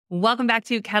Welcome back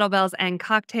to Kettlebells and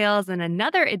Cocktails and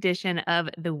another edition of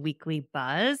the Weekly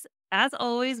Buzz. As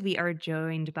always, we are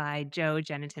joined by Joe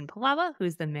Jenitin Palawa,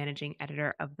 who's the managing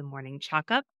editor of the Morning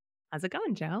Chalkup. How's it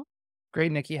going, Joe?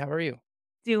 Great, Nikki. How are you?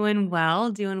 Doing well,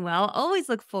 doing well. Always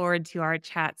look forward to our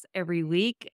chats every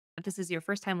week. If this is your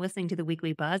first time listening to the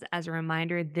Weekly Buzz, as a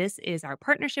reminder, this is our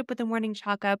partnership with the Morning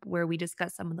Chalkup, where we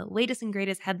discuss some of the latest and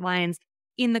greatest headlines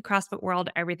in the CrossFit world,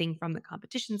 everything from the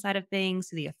competition side of things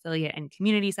to the affiliate and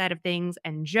community side of things.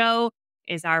 And Joe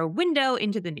is our window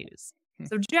into the news.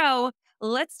 So, Joe,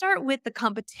 let's start with the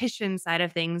competition side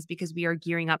of things because we are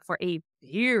gearing up for a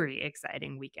very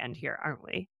exciting weekend here, aren't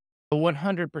we?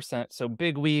 100%. So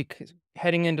big week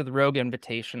heading into the Rogue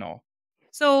Invitational.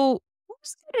 So,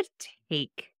 who's going to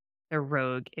take the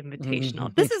Rogue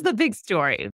Invitational? This is the big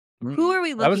story. Who are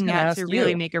we I was looking going to at ask to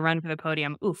really you. make a run for the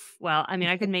podium? Oof. Well, I mean,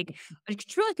 I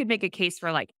truly could make a case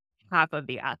for like half of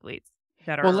the athletes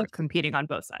that Well, are competing on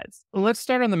both sides. let's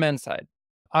start on the men's side.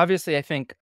 Obviously, I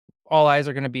think all eyes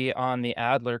are going to be on the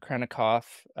Adler Krennikov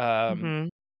Hmm.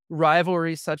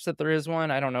 rivalry, such that there is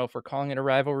one. I don't know if we're calling it a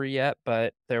rivalry yet,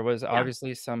 but there was Yeah.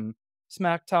 obviously some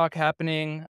smack talk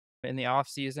happening in the off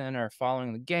season or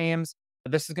following the games.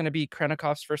 This is going to be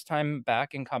Krennikov's first time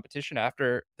back in competition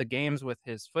after the games with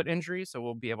his foot injury, so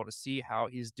we'll be able to see how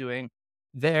he's doing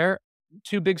there.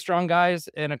 Two big, strong guys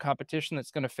in a competition that's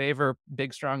going to favor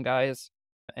big, strong guys,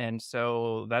 and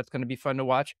so that's going to be fun to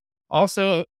watch.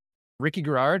 Also, Ricky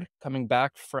Garard coming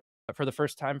back for the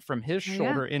first time from his Oh, yeah.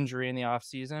 shoulder injury in the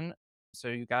offseason. So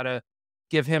you gotta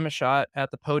give him a shot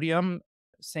at the podium.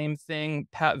 Same thing,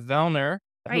 Pat Vellner,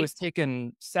 who Right. has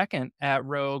taken second at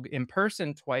Rogue in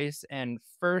person twice and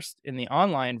first in the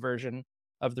online version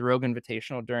of the Rogue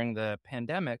Invitational during the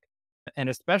pandemic. And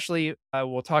especially,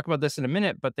 we'll talk about this in a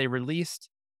minute, but they released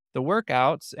the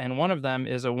workouts, and one of them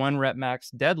is a 1 rep max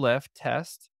deadlift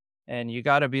test. And you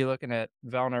got to be looking at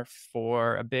Vellner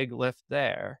for a big lift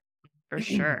there. For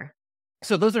sure.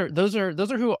 So those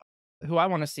are who I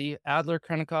want to see: Adler,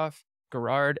 Krennikov,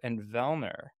 Gerard, and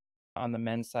Vellner on the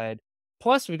men's side.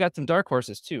 Plus, we've got some dark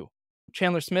horses too.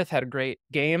 Chandler Smith had a great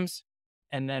games,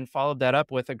 and then followed that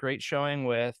up with a great showing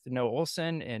with Noah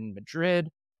Olson in Madrid.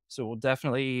 So we'll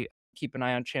definitely keep an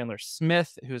eye on Chandler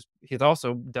Smith, he's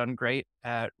also done great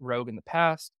at Rogue in the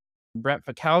past. Brent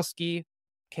Fikowski,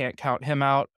 can't count him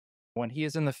out when he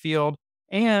is in the field.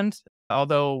 And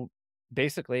although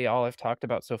basically all I've talked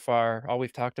about so far, all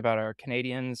we've talked about are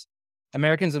Canadians,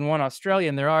 Americans, and one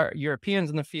Australian. There are Europeans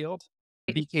in the field,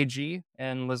 BKG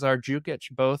and Lazar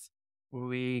Jukic, both.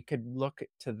 We could look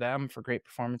to them for great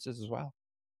performances as well.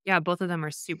 Yeah, both of them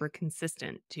are super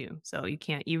consistent too. So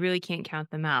you really can't count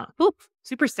them out. Oof,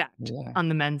 super stacked Yeah. on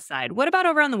the men's side. What about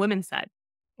over on the women's side?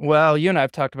 Well, you and I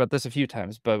have talked about this a few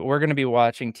times, but we're going to be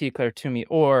watching T. Claire Toomey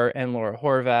Orr and Laura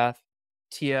Horvath.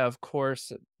 Tia, of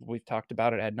course, we've talked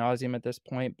about it ad nauseum at this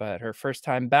point, but her first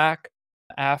time back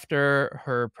after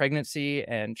her pregnancy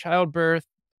and childbirth,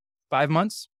 5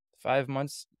 months, 5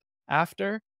 months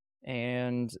after.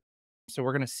 And so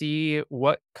we're going to see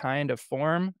what kind of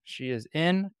form she is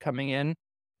in coming in.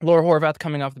 Laura Horvath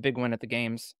coming off the big win at the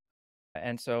games.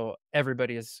 And so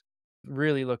everybody is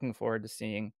really looking forward to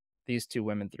seeing these two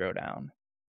women throw down.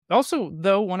 Also,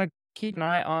 though, want to keep an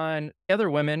eye on other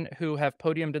women who have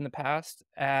podiumed in the past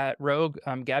at Rogue,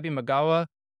 Gabby Magawa,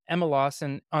 Emma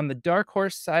Lawson. On the dark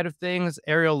horse side of things,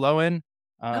 Ariel Lowen,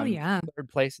 Oh, yeah. third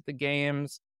place at the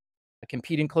games,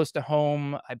 competing close to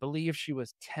home. I believe she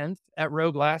was 10th at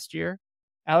Rogue last year.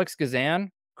 Alex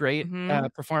Gazan, great Hmm.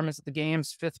 performance at the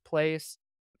games, fifth place,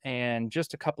 and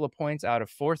just a couple of points out of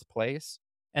fourth place.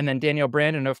 And then Danielle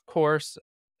Brandon, of course,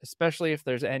 especially if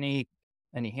there's any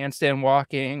handstand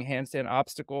walking, handstand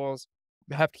obstacles,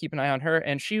 you have to keep an eye on her.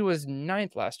 And she was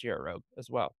ninth last year at Rogue as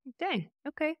well. Dang.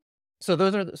 Okay. So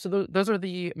those are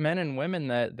the men and women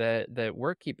that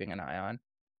we're keeping an eye on.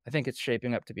 I think it's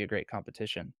shaping up to be a great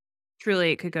competition.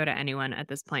 Truly, it could go to anyone at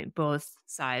this point. Both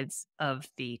sides of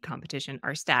the competition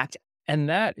are stacked. And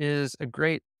that is a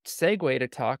great segue to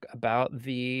talk about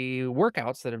the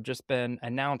workouts that have just been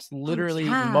announced Oh, literally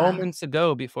yeah. moments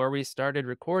ago before we started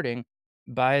recording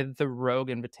by the Rogue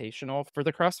Invitational for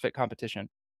the CrossFit competition.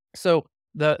 So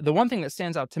the one thing that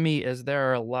stands out to me is there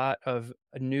are a lot of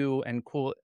new and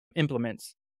cool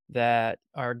implements that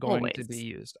are going to be Always.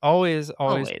 used. Always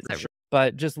Always. for sure.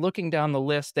 But just looking down the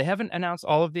list, they haven't announced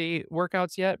all of the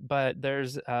workouts yet, but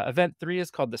there's event 3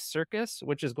 is called the Circus,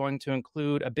 which is going to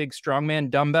include a big strongman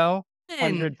dumbbell, And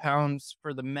 100 pounds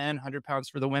for the men, 100 pounds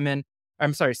for the women.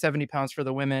 I'm sorry, 70 pounds for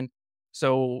the women.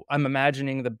 So I'm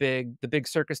imagining the big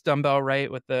circus dumbbell,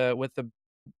 right, with the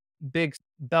big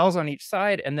bells on each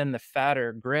side and then the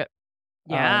fatter grip.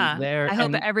 Yeah. there, I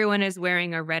hope and everyone is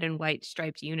wearing a red and white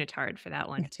striped unitard for that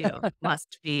one too.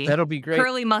 Must be. that'll be great.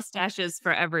 Curly mustaches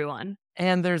for everyone.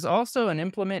 And there's also an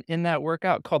implement in that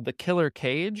workout called the killer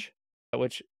cage,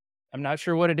 which I'm not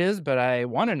sure what it is, but I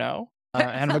wanna know,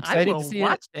 and I'm I excited to will see it.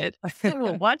 watch it. I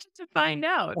will watch it to find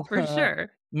out for Uh,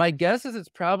 sure. my guess is it's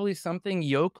probably something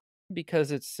yoke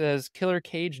because it says killer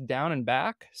cage down and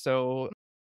back, so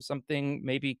something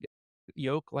maybe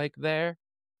yoke like there.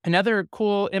 Another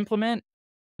cool implement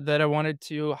that I wanted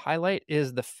to highlight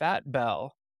is the fat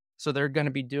bell. So they're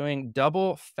gonna be doing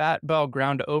double fat bell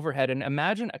ground to overhead, and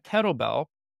imagine a kettlebell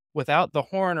without the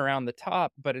horn around the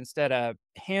top, but instead a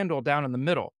handle down in the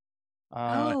middle.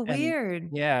 Oh, And weird.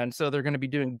 yeah, and so they're gonna be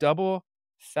doing double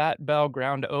fat bell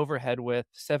ground to overhead with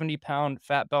 70-pound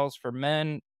fat bells for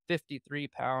men,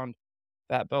 53-pound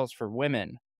fat bells for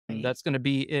women. Right. That's gonna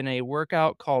be in a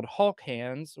workout called Hulk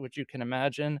Hands, which you can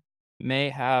imagine may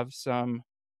have some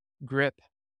grip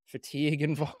fatigue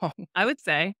involved. I would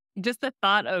say just the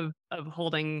thought of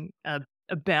holding a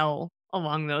bell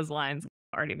along those lines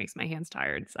already makes my hands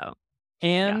tired. So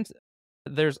yeah, And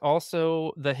there's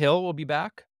also the hill will be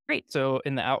back. great. So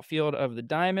in the outfield of the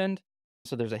diamond.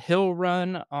 So there's a hill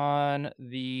run on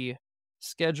the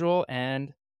schedule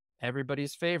and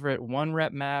everybody's favorite 1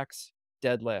 rep max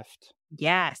deadlift.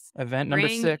 Yes. Event number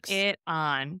Bring 6, it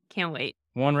on. Can't wait.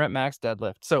 1 rep max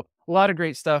deadlift. So a lot of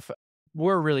great stuff.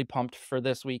 We're really pumped for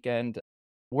this weekend.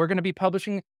 We're going to be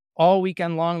publishing all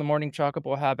weekend long. The Morning Chalkup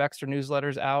will have extra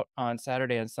newsletters out on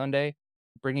Saturday and Sunday,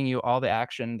 bringing you all the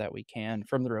action that we can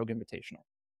from the Rogue Invitational.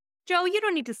 Joe, you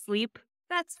don't need to sleep.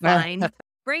 That's fine.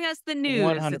 Bring us the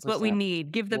news. It's what we 100%.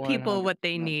 need. Give the people what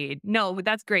they 100%. need. No,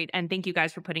 that's great. And thank you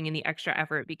guys for putting in the extra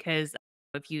effort because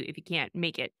if you can't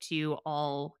make it to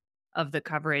all of the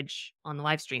coverage on the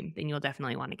live stream, then you'll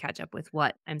definitely want to catch up with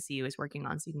what MCU is working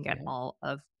on so you can get Yeah. all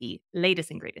of the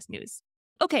latest and greatest news.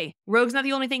 Okay, Rogue's not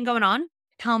the only thing going on.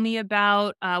 Tell me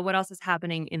about what else is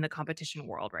happening in the competition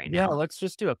world right Yeah, now. let's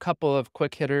just do a couple of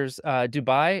quick hitters.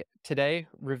 Dubai today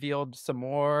revealed some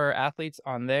more athletes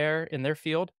on their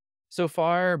field. So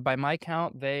far, by my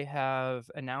count, they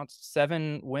have announced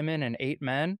 7 women and 8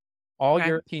 men, all Okay.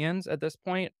 Europeans at this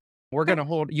point. We're Okay. gonna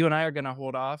hold you and I are gonna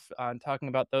hold off on talking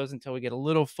about those until we get a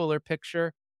little fuller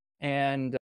picture.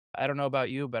 And I don't know about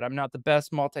you, but I'm not the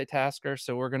best multitasker,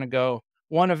 so we're gonna go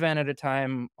one event at a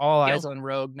time, all eyes Deal. on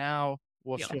Rogue now.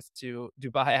 We'll Deal. shift to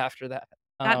Dubai after that.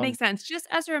 That Um, makes sense. Just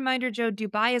as a reminder, Joe,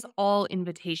 Dubai is all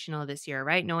invitational this year,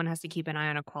 right? No one has to keep an eye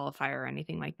on a qualifier or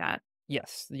anything like that.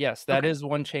 Yes, yes, that Okay. is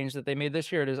one change that they made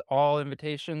this year. It is all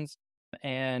invitations,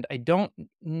 and I don't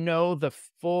know the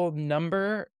full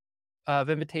number of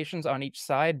invitations on each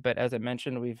side, but as I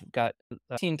mentioned, we've got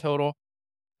 18 total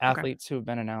Okay. athletes who have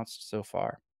been announced so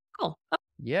far. Cool.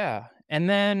 Yeah, and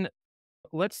then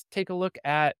let's take a look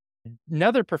at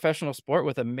another professional sport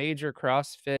with a major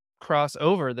CrossFit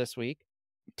crossover this week.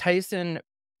 Tyson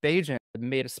Bagent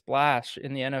made a splash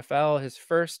in the NFL, his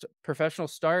first professional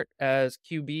start as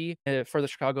QB for the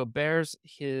Chicago Bears.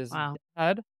 His Wow.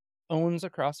 dad owns a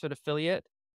CrossFit affiliate,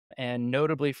 and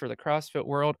notably for the CrossFit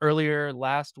world, earlier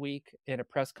last week in a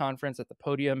press conference at the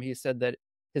podium, he said that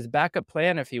his backup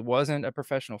plan, if he wasn't a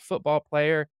professional football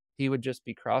player, he would just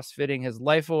be CrossFitting his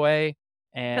life away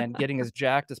and getting as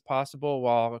jacked as possible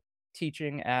while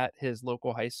teaching at his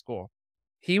local high school.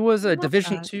 He was I a love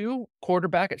Division that. II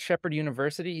quarterback at Shepherd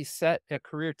University. He set a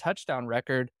career touchdown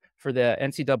record for the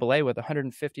NCAA with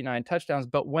 159 touchdowns,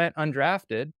 but went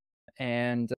undrafted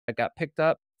and got picked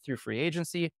up through free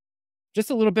agency. Just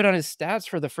a little bit on his stats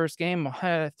for the first game,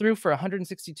 threw for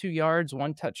 162 yards,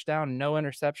 1 touchdown, no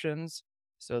interceptions.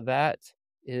 So that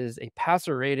is a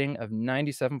passer rating of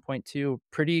 97.2.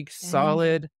 Pretty Dang.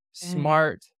 solid, Dang.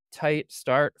 smart, tight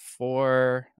start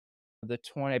for the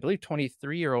 20, I believe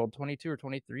 23-year-old, 22 or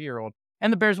 23-year-old.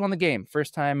 And the Bears won the game.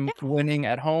 First time Yeah. winning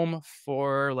at home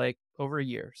for like over a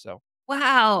year. So,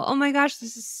 Wow. Oh my gosh,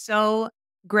 this is so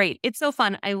great. It's so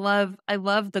fun. I love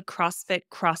the CrossFit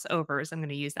crossovers. I'm going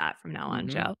to use that from now on, mhm.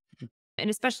 Joe. And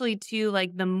especially too,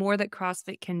 like the more that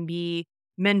CrossFit can be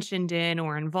mentioned in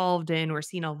or involved in or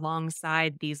seen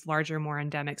alongside these larger, more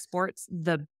endemic sports,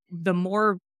 the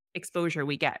more exposure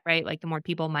we get, right? Like the more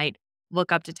people might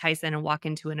look up to Tyson and walk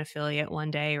into an affiliate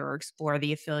one day or explore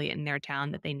the affiliate in their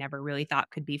town that they never really thought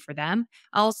could be for them.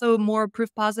 Also, more proof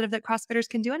positive that CrossFitters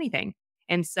can do anything.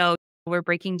 And so we're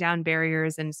breaking down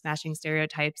barriers and smashing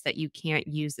stereotypes that you can't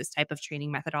use this type of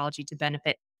training methodology to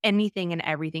benefit anything and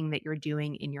everything that you're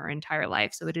doing in your entire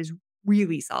life. So it is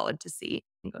really solid to see.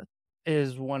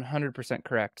 Is 100%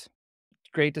 correct.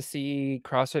 Great to see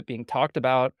CrossFit being talked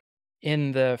about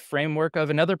in the framework of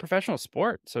another professional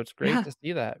sport. So it's great Yeah. to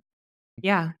see that.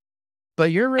 Yeah.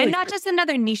 But you're And really not just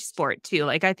another niche sport too,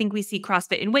 like, I think we see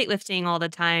CrossFit and weightlifting all the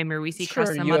time, or we see sure,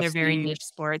 some other very UFC. niche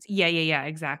sports. Yeah, yeah, yeah,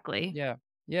 exactly. Yeah.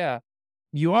 Yeah.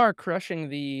 You are crushing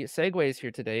the segues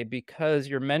here today because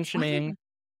you're mentioning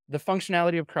the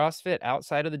functionality of CrossFit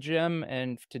outside of the gym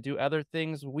and to do other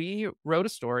things. We wrote a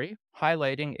story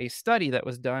highlighting a study that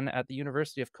was done at the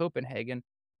University of Copenhagen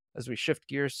as we shift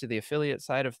gears to the affiliate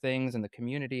side of things and the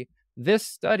community. This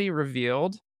study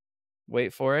revealed,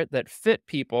 wait for it, that fit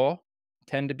people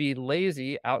tend to be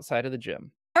lazy outside of the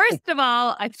gym. First of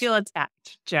all, I feel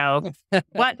attacked, Joe.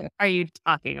 What are you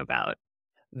talking about?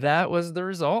 That was the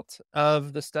result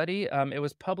of the study. It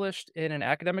was published in an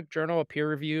academic journal, a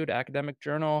peer-reviewed academic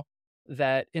journal,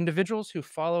 that individuals who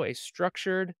follow a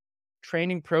structured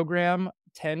training program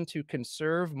tend to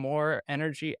conserve more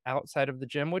energy outside of the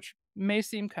gym, which may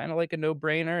seem kind of like a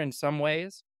no-brainer in some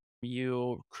ways.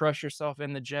 You crush yourself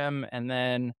in the gym and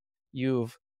then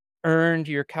you've earned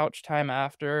your couch time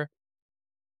after.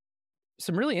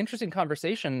 Some really interesting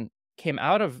conversation came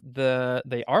out of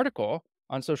the article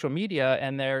on social media,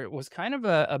 and there was kind of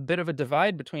a bit of a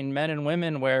divide between men and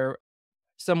women where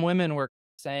some women were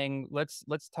saying, let's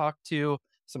talk to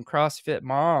some CrossFit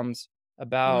moms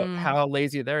about Mm. how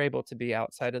lazy they're able to be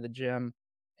outside of the gym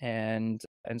and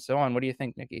so on. What do you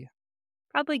think, Nikki?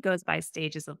 Probably goes by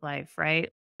stages of life, right?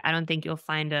 I don't think you'll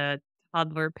find a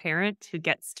toddler parent who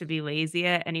gets to be lazy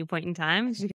at any point in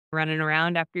time. You're running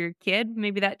around after your kid.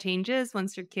 Maybe that changes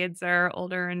once your kids are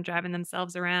older and driving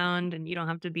themselves around and you don't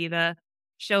have to be the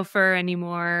chauffeur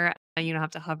anymore. You don't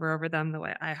have to hover over them the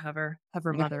way I hover.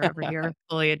 Hover mother over here,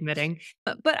 fully admitting.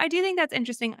 But I do think that's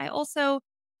interesting.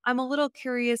 I'm a little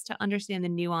curious to understand the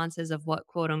nuances of what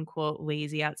quote unquote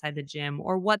lazy outside the gym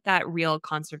or what that real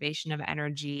conservation of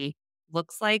energy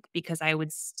looks like because I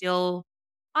would still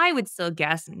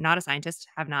guess, not a scientist,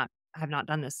 have not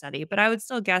done this study, but I would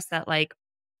still guess that like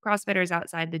CrossFitters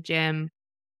outside the gym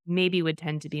maybe would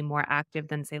tend to be more active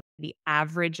than say the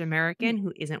average Hmm, American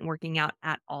who isn't working out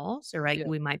at all. So right, yeah,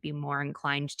 we might be more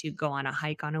inclined to go on a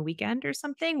hike on a weekend or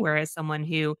something, whereas someone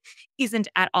who isn't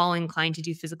at all inclined to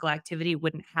do physical activity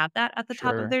wouldn't have that at the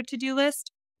top of sure. their to-do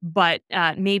list. But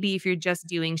maybe if you're just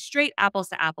doing straight apples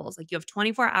to apples, like you have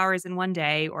 24 hours in one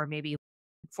day, or maybe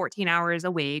 14 hours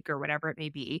a week or whatever it may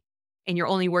be, and you're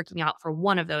only working out for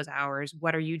one of those hours,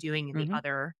 what are you doing in the Hmm.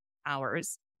 other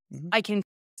hours? Hmm. I can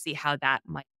see how that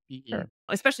might be, Sure.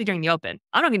 especially during the open.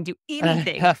 I'm not gonna do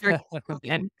anything during the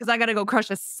open because I gotta go crush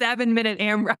a 7-minute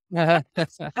AMRAP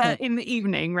in the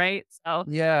evening, right? So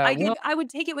Yeah, well, I would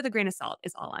take it with a grain of salt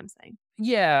is all I'm saying.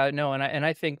 yeah, no, and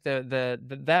I think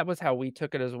that was how we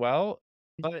took it as well,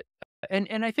 but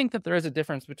and I think that there is a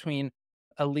difference between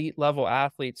elite level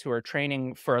athletes who are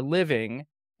training for a living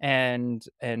and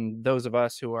those of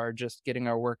us who are just getting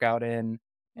our workout in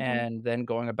Mhm. and then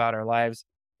going about our lives.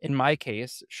 In my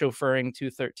case, chauffeuring 2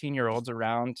 13-year-olds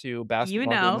around to You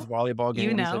basketball games, know, volleyball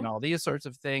you games, and know. all these sorts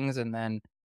of things, and then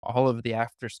all of the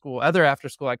other after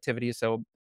school activities, so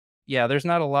yeah, there's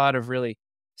not a lot of really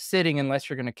sitting unless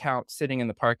you're gonna count sitting in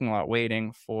the parking lot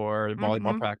waiting for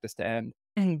volleyball Mhm. practice to end.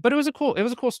 But it was a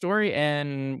cool story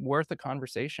and worth a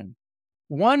conversation.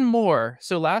 One more.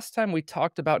 So last time we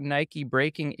talked about Nike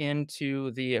breaking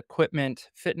into the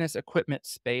fitness equipment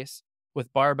space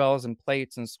with barbells and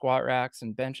plates and squat racks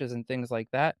and benches and things like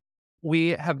that. We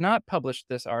have not published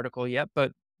this article yet,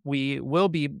 but we will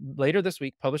be later this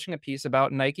week publishing a piece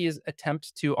about Nike's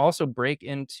attempt to also break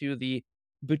into the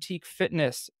boutique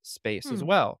fitness space as Hmm.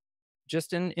 well.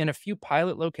 Just in a few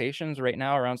pilot locations right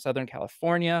now around Southern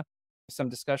California, some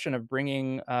discussion of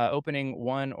opening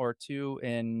one or two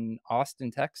in Austin,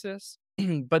 Texas.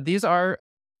 But these are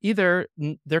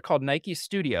they're called Nike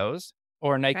Studios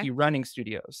or Okay. Nike Running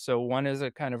Studios. So one is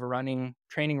a kind of a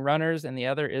training runners, and the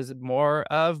other is more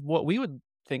of what we would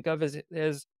think of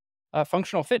as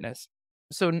functional fitness.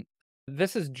 So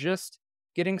this is just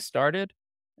getting started,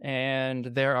 and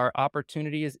there are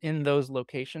opportunities in those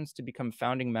locations to become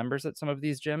founding members at some of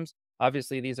these gyms.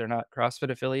 Obviously, these are not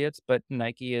CrossFit affiliates, but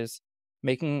Nike is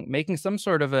making some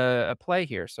sort of a play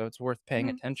here, so it's worth paying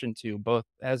Mhm. attention to both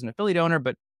as an affiliate owner,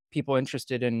 but people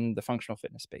interested in the functional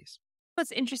fitness space.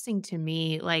 What's interesting to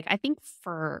me, like I think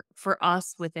for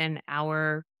us within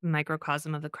our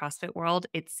microcosm of the CrossFit world,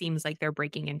 it seems like they're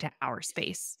breaking into our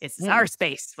space. This is our Mm.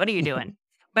 space. What are you doing?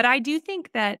 But I do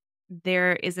think that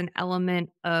there is an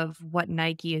element of what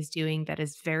Nike is doing that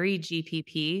is very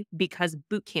GPP because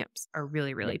boot camps are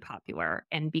really, Yeah. really popular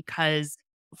and because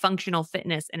functional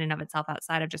fitness in and of itself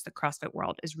outside of just the CrossFit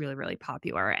world is really, really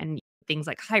popular. And things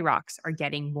like high rocks are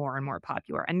getting more and more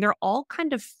popular. And they're all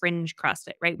kind of fringe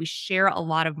CrossFit, right? We share a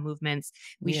lot of movements,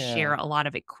 we share Yeah. a lot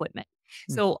of equipment.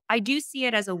 Mm. So I do see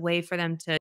it as a way for them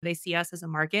to They see us as a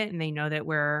market and they know that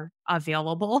we're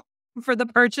available for the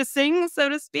purchasing, so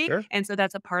to speak. Sure. And so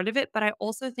that's a part of it. But I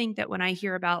also think that when I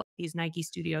hear about these Nike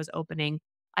studios opening,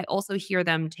 I also hear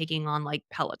them taking on like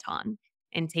Peloton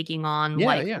and taking on Yeah,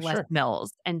 like yeah, Les sure.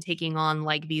 Mills and taking on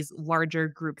like these larger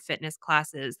group fitness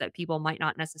classes that people might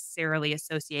not necessarily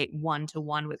associate one to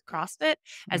one with CrossFit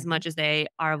as Mhm. much as they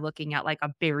are looking at like a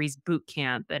Barry's boot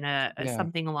camp and Yeah.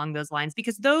 something along those lines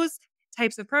because those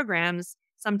types of programs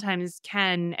sometimes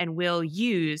can and will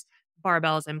use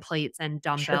barbells and plates and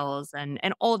Sure. dumbbells and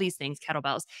all these things,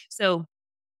 kettlebells. So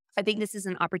I think this is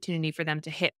an opportunity for them to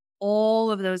hit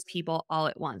all of those people all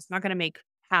at once. Not gonna make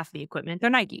half the equipment. They're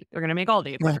Nike. They're gonna make all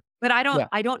the Yeah. equipment. But I don't Yeah.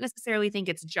 I don't necessarily think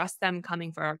it's just them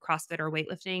coming for a CrossFit or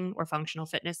weightlifting or functional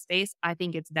fitness space. I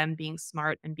think it's them being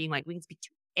smart and being like, we can speak to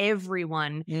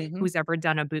everyone Mhm. who's ever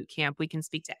done a boot camp. We can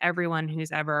speak to everyone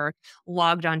who's ever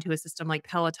logged onto a system like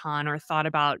Peloton or thought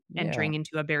about Yeah. entering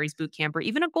into a Barry's boot camp or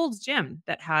even a Gold's Gym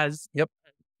that has Yep.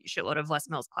 a shitload of Les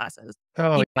Mills classes.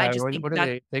 Oh, I yeah, just what think what do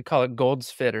that they call it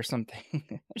Gold's Fit or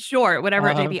something. Sure, whatever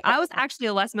it may Um, be. I was actually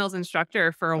a Les Mills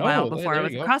instructor for a while oh, before I there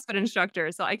was you a go. CrossFit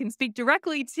instructor, so I can speak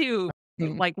directly to,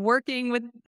 Mhm. like, working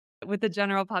with the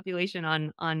general population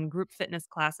on group fitness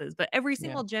classes, but every Yeah.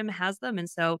 single gym has them, and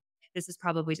so this is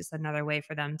probably just another way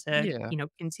for them to, Yeah.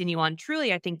 continue on.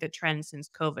 Truly, I think the trend since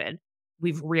COVID,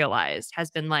 we've realized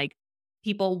has been, like,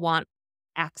 people want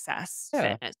access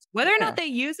Yeah. fitness. Whether or not Yeah. they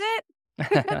use it,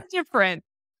 that's different,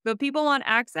 but people want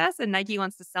access, and Nike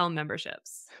wants to sell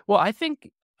memberships. Well, I think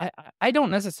I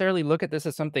don't necessarily look at this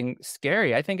as something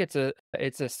scary. I think it's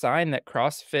a sign that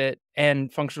CrossFit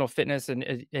and functional fitness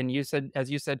and you said as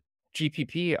you said,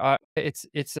 GPP,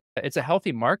 it's a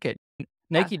healthy market. Yeah.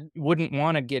 Nike wouldn't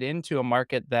wanna get into a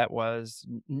market that was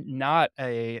not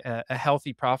a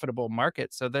healthy, profitable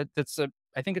market, so that's a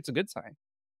I think it's a good sign.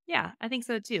 Yeah, I think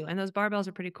so too, and those barbells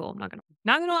are pretty cool. I'm not gonna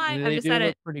lie, I've They just do said it.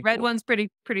 look pretty Red cool. one's pretty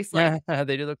slick. Yeah,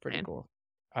 they do look pretty Yeah. cool.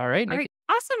 Alright, All Nikki. right.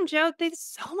 Awesome, Joe. There's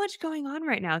so much going on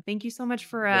right now. Thank you so much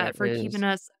There for keeping is.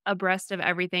 us abreast of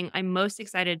everything. I'm most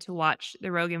excited to watch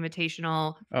the Rogue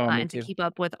Invitational Oh, me and to too. keep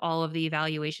up with all of the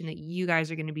evaluation that you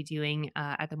guys are going to be doing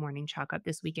at the Morning Chalkup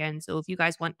this weekend. So if you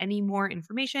guys want any more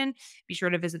information, be sure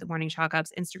to visit the Morning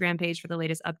Chalkup's Instagram page for the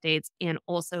latest updates and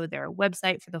also their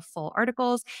website for the full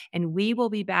articles. And we will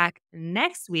be back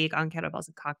next week on Kettlebells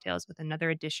and Cocktails with another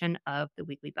edition of the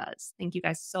Weekly Buzz. Thank you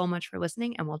guys so much for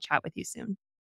listening, and we'll chat with you soon.